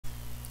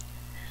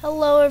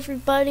Hello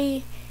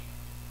everybody,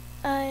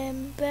 I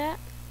am back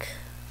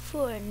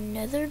for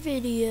another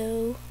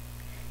video,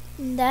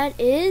 and that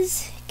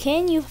is,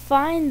 can you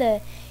find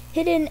the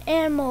hidden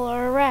animal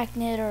or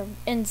arachnid or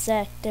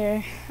insect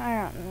or,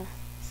 I don't know,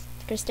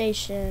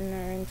 crustacean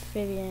or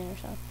amphibian or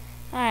something.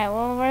 Alright,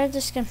 well we're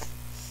just gonna,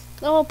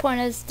 the whole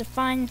point is to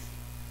find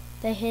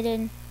the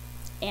hidden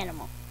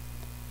animal.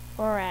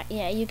 Or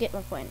yeah, you get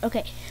my point.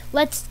 Okay,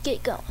 let's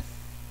get going.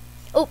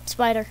 Oh,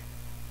 spider.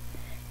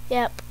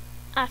 Yep.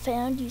 I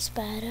found you,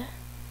 spider.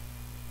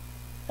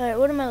 Alright,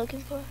 what am I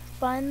looking for?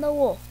 Find the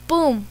wolf.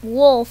 Boom!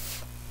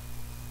 Wolf.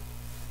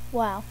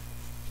 Wow.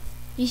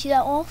 You see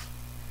that wolf?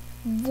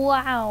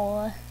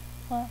 Wow.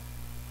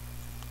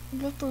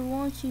 Leopard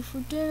wants you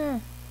for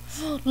dinner.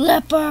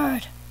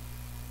 Leopard!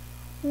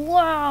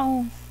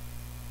 Wow!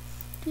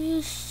 Do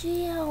you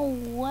see how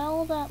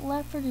well that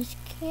leopard is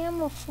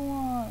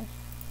camouflaged?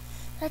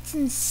 That's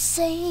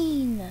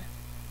insane!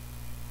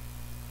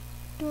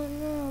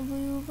 Don't know, but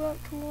you're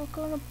about to walk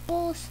on a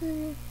bull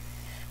snake.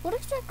 What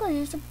exactly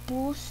is a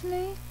bull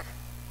snake?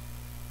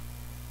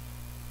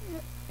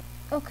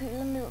 Okay,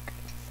 let me look.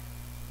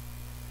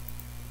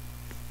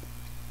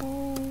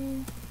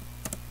 Bull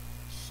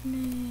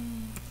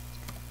snake.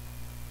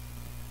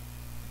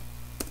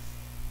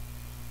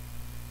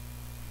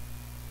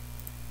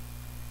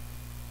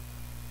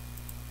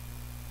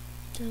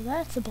 So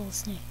that's a bull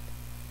snake.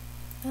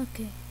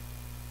 Okay.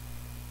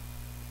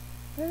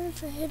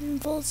 Where's a hidden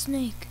bull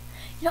snake?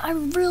 You know, I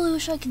really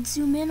wish I could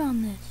zoom in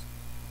on this.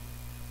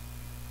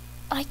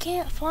 I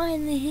can't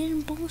find the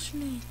hidden bull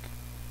snake.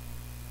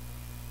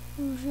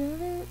 Was that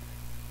it?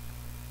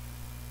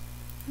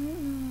 I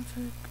don't know if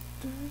I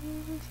could do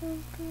it or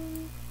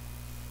something.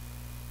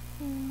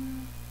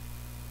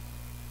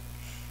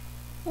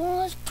 Well,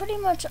 that's pretty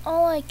much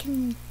all I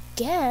can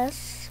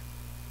guess.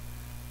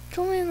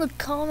 Tell me in the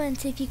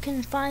comments if you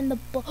can find the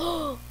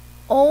bull.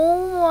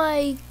 Oh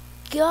my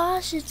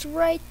gosh, it's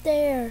right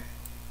there.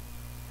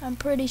 I'm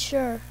pretty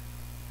sure.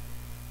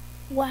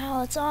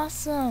 Wow, it's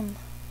awesome.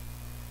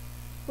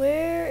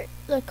 Where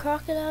the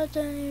crocodile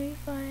didn't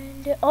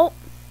find it? Oh,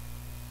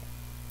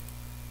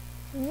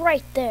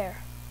 right there.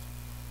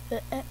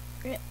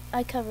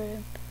 I covered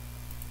him.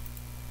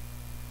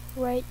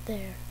 Right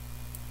there.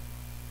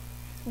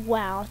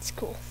 Wow, it's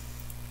cool.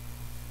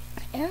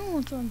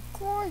 Animals are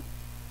gone.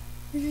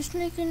 There's a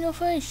snake in your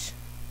face.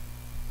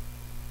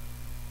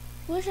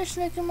 Where's the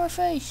snake in my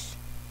face?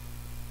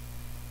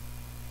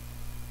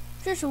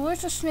 Seriously,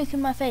 where's the snake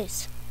in my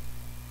face?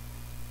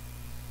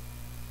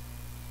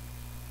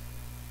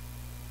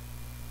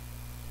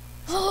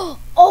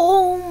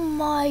 Oh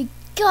my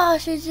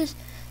gosh, it just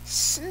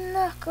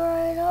snuck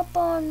right up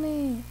on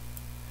me.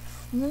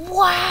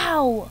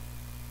 Wow!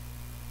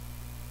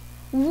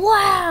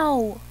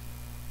 Wow!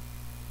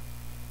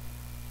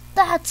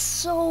 That's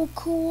so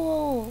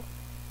cool.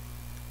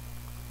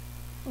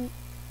 Wait,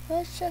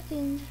 let's check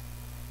in.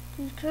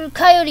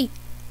 Coyote!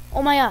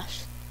 Oh my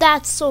gosh,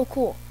 that's so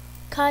cool.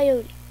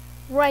 Coyote,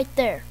 right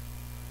there,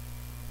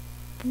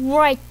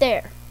 right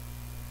there,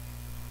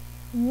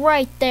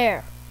 right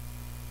there.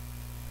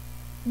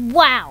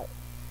 Wow,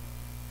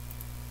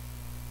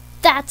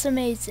 that's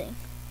amazing.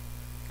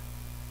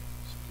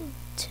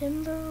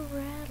 Timber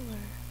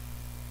rattler,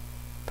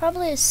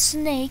 probably a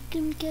snake,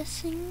 I'm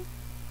guessing.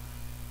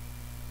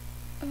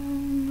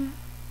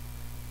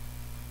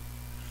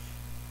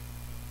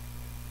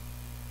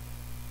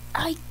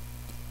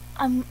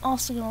 I'm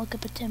also gonna look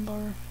up a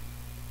timber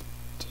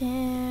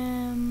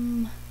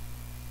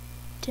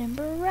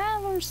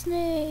rattler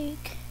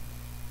snake.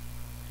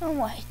 Oh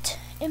wait,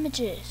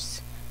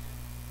 images.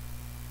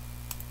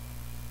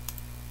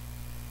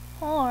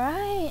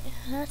 Alright,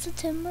 that's a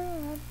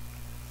timber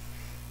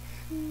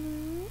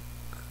snake.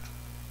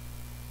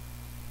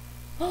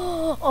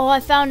 Oh, I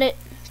found it.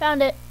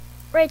 Found it.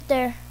 Right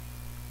there.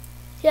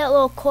 See that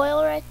little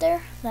coil right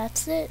there?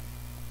 That's it.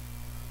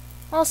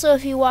 Also,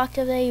 if you walked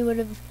up there, you would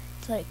have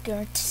like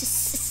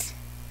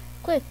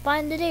quick,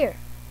 find the deer.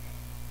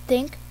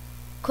 Think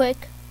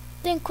quick,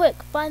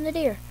 find the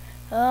deer.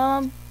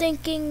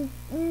 Thinking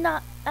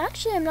not,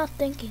 actually I'm not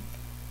thinking.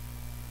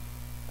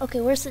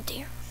 Okay, where's the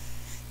deer?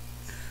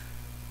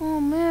 Oh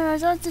man, I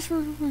thought this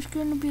was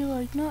gonna be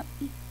like not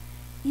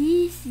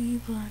easy,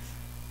 but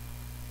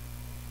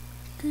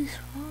this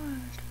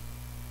hard.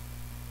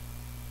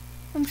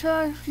 I'm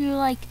sorry if you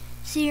like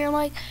see, you're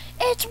like,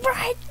 it's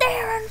right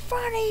there in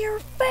front of your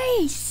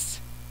face.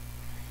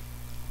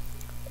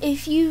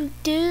 If you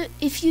do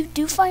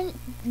find,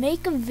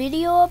 make a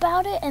video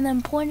about it and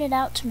then point it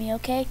out to me,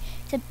 okay?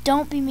 Except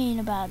don't be mean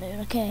about it,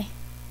 okay?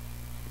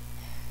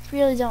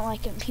 Really don't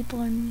like it when people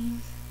are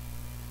mean.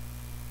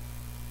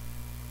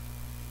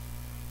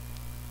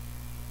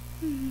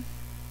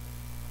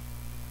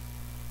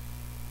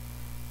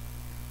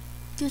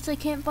 Guess I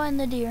can't find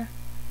the deer.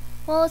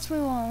 Well, let's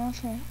move on,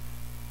 okay.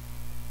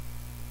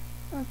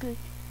 Okay.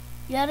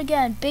 Yet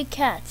again, big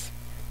cats.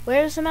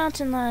 Where's the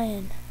mountain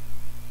lion?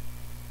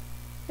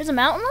 There's a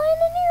mountain lion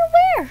in here?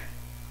 Where?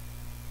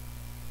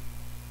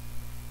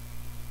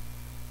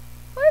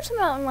 Where's the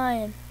mountain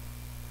lion?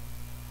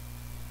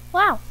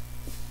 Wow.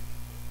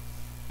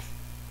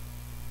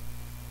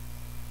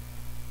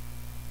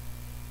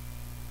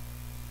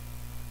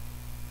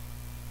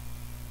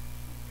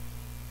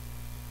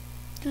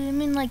 Do you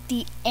mean like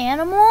the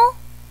animal?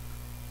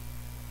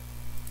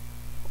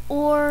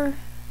 Or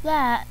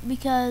that?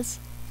 Because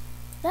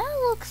that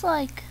looks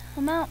like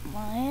a mountain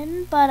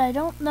lion, but I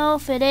don't know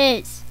if it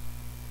is.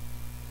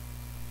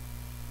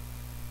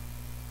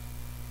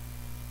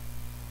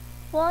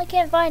 Well, I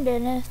can't find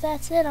it, and if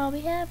that's it, I'll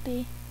be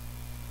happy.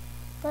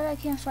 But I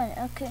can't find it.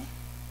 Okay.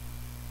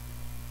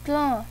 Come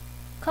on.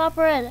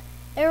 Copperhead.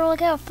 Arrow,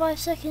 look out. 5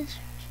 seconds.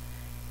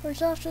 We're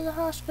off to the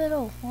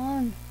hospital.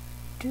 1,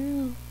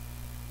 2,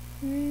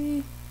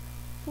 3,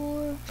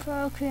 4,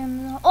 5. Okay,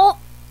 oh!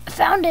 I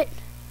found it!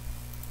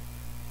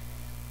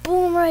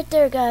 Boom, right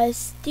there,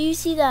 guys. Do you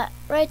see that?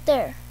 Right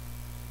there.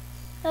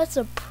 That's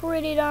a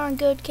pretty darn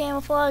good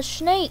camouflage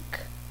snake.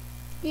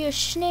 You a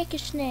snake,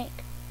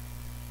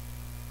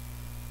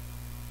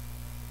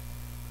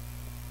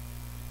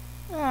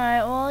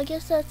 Alright, well, I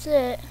guess that's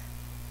it.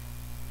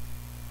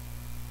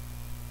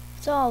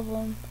 It's all of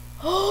them.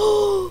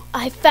 Oh!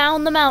 I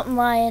found the mountain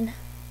lion.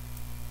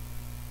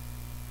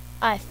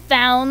 I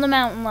found the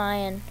mountain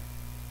lion.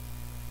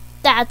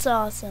 That's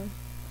awesome.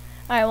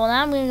 Alright, well,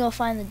 now I'm going to go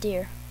find the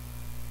deer.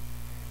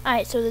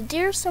 Alright, so the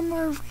deer's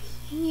somewhere over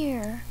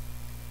here.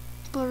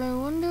 But I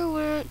wonder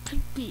where it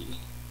could be.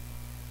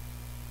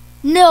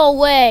 No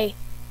way!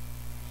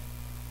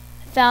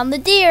 I found the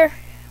deer.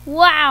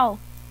 Wow!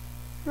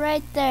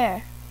 Right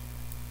there.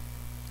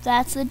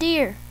 That's the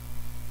deer.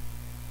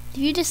 If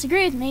you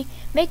disagree with me,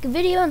 make a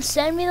video and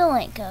send me the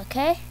link,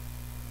 okay?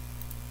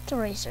 Let's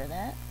eraser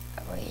that.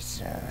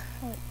 Eraser.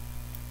 Wait.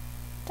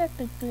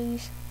 Tactic,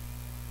 please.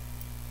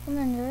 Come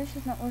on, the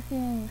eraser's not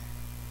working.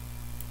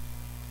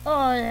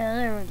 Oh, yeah,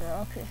 there we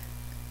go. Okay.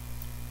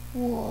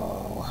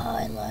 Whoa,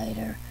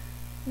 highlighter.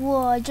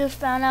 Whoa, I just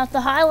found out the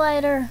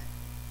highlighter.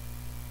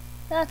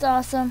 That's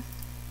awesome.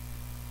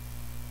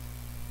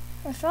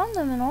 I found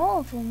them in all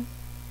of them.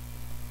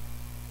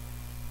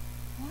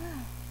 Wow.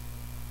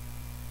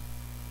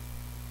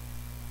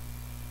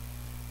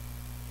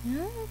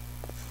 No,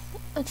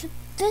 except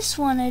this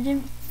one, I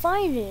didn't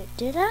find it,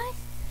 did I?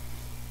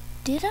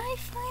 Did I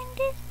find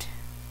it?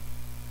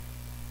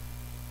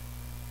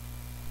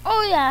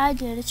 Oh yeah, I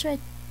did. It's right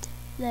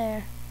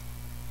there.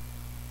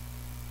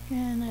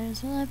 And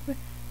there's a leopard.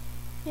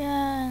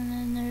 Yeah, and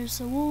then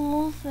there's a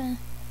wolf and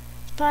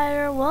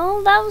spider.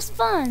 Well, that was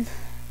fun.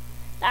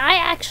 I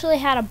actually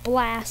had a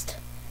blast.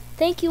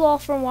 Thank you all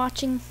for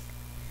watching.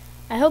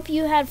 I hope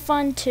you had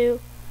fun too.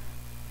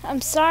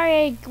 I'm sorry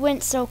I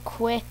went so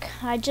quick.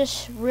 I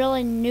just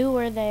really knew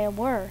where they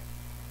were.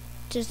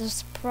 Just a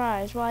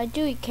surprise. Well, I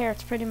do eat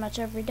carrots pretty much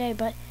every day,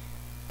 but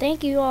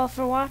thank you all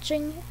for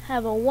watching.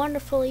 Have a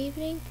wonderful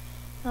evening.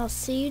 I'll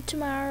see you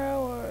tomorrow,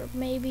 or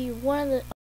maybe one of the